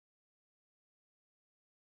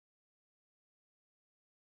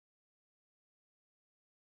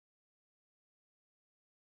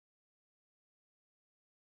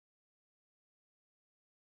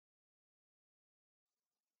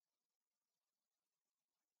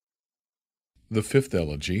The fifth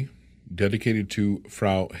elegy, dedicated to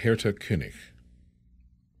Frau Hertha König.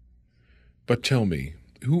 But tell me,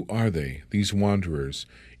 who are they, these wanderers,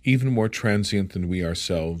 even more transient than we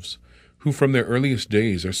ourselves, who from their earliest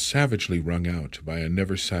days are savagely wrung out by a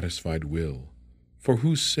never-satisfied will? For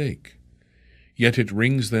whose sake? Yet it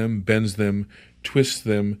wrings them, bends them, twists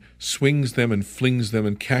them, swings them and flings them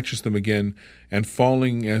and catches them again, and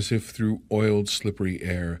falling as if through oiled slippery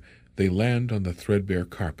air, they land on the threadbare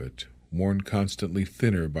carpet, worn constantly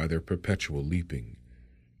thinner by their perpetual leaping.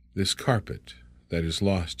 This carpet that is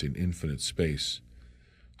lost in infinite space,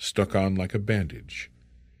 stuck on like a bandage,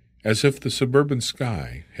 as if the suburban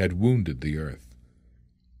sky had wounded the earth.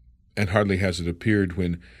 And hardly has it appeared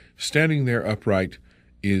when, standing there upright,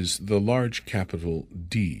 is the large capital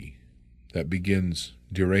D that begins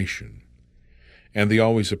duration, and the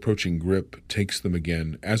always approaching grip takes them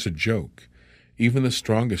again as a joke, even the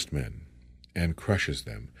strongest men, and crushes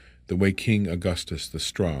them, the way King Augustus the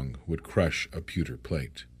Strong would crush a pewter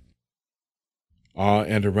plate. Ah,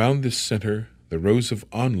 and around this center the rose of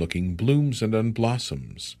onlooking blooms and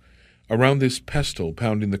unblossoms. Around this pestle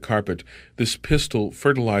pounding the carpet, this pistil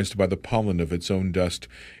fertilized by the pollen of its own dust,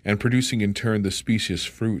 and producing in turn the specious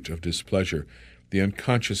fruit of displeasure, the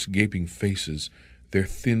unconscious gaping faces, their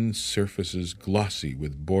thin surfaces glossy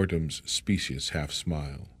with boredom's specious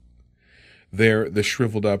half-smile. There the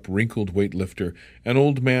shriveled-up, wrinkled weightlifter, an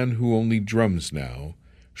old man who only drums now,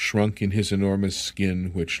 shrunk in his enormous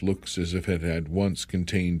skin, which looks as if it had once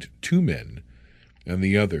contained two men, and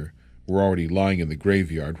the other were already lying in the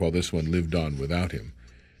graveyard while this one lived on without him,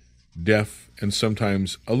 deaf and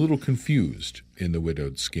sometimes a little confused in the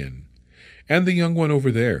widowed skin. And the young one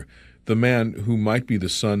over there, the man who might be the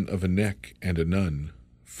son of a neck and a nun,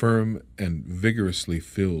 firm and vigorously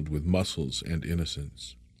filled with muscles and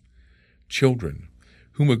innocence. Children,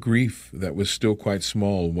 whom a grief that was still quite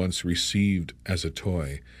small once received as a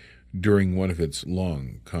toy during one of its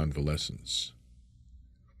long convalescence.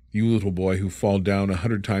 You little boy who fall down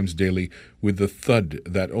 100 times daily with the thud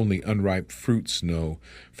that only unripe fruits know,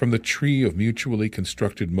 from the tree of mutually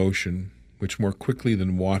constructed motion, which more quickly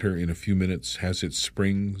than water in a few minutes has its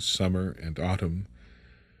spring, summer, and autumn,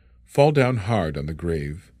 fall down hard on the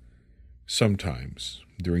grave. Sometimes,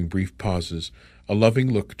 during brief pauses, a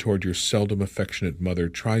loving look toward your seldom affectionate mother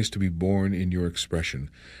tries to be born in your expression,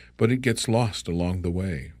 but it gets lost along the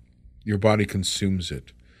way. Your body consumes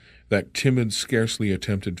it, that timid, scarcely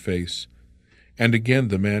attempted face, and again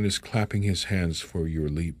the man is clapping his hands for your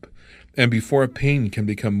leap, and before a pain can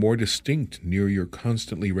become more distinct near your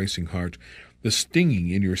constantly racing heart, the stinging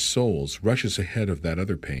in your souls rushes ahead of that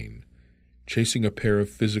other pain, chasing a pair of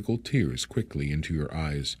physical tears quickly into your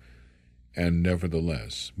eyes, and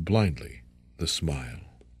nevertheless, blindly, the smile.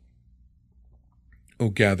 Oh,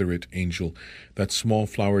 gather it, angel, that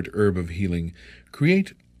small-flowered herb of healing,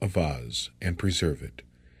 create a vase and preserve it.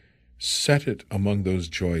 Set it among those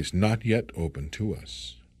joys not yet open to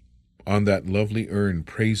us. On that lovely urn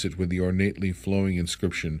praise it with the ornately flowing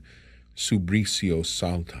inscription, Subricio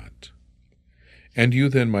Saltat. And you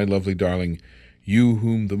then, my lovely darling, you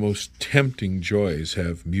whom the most tempting joys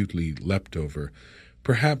have mutely leapt over,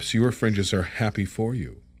 perhaps your fringes are happy for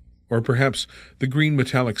you, or perhaps the green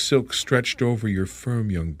metallic silk stretched over your firm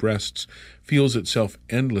young breasts feels itself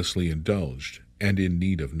endlessly indulged and in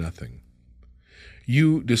need of nothing.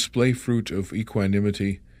 You display fruit of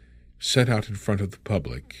equanimity, set out in front of the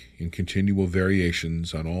public, in continual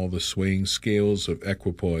variations on all the swaying scales of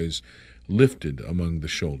equipoise lifted among the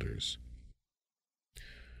shoulders.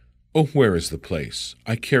 Oh, where is the place?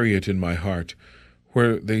 I carry it in my heart,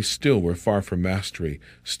 where they still were far from mastery,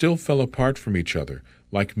 still fell apart from each other,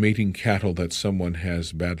 like mating cattle that someone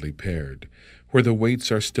has badly paired, where the weights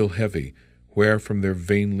are still heavy, where from their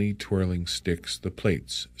vainly twirling sticks the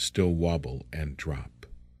plates still wobble and drop.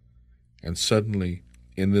 And suddenly,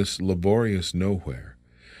 in this laborious nowhere,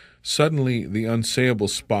 suddenly the unsayable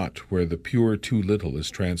spot where the pure too little is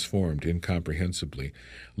transformed incomprehensibly,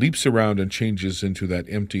 leaps around and changes into that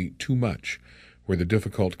empty too much, where the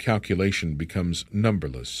difficult calculation becomes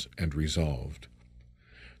numberless and resolved.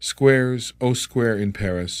 Squares, oh square in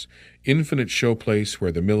Paris, infinite showplace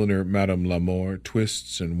where the milliner Madame Lamour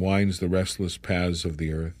twists and winds the restless paths of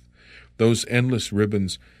the earth, those endless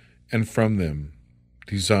ribbons, and from them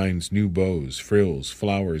designs new bows, frills,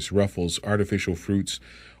 flowers, ruffles, artificial fruits,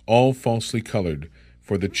 all falsely colored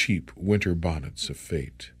for the cheap winter bonnets of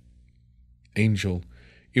fate. Angel,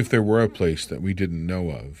 if there were a place that we didn't know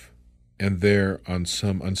of, and there, on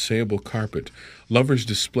some unsayable carpet, lovers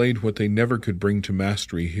displayed what they never could bring to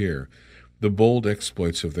mastery here, the bold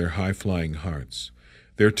exploits of their high-flying hearts,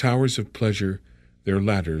 their towers of pleasure, their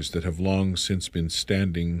ladders that have long since been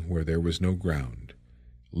standing where there was no ground,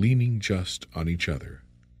 leaning just on each other,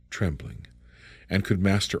 trembling, and could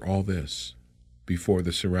master all this before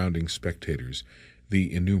the surrounding spectators,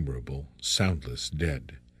 the innumerable, soundless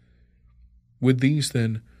dead. Would these,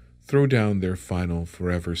 then, throw down their final,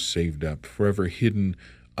 forever saved up, forever hidden,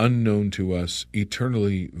 unknown to us,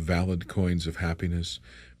 eternally valid coins of happiness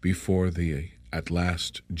before the, at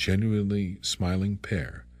last, genuinely smiling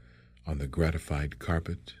pair on the gratified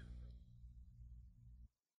carpet?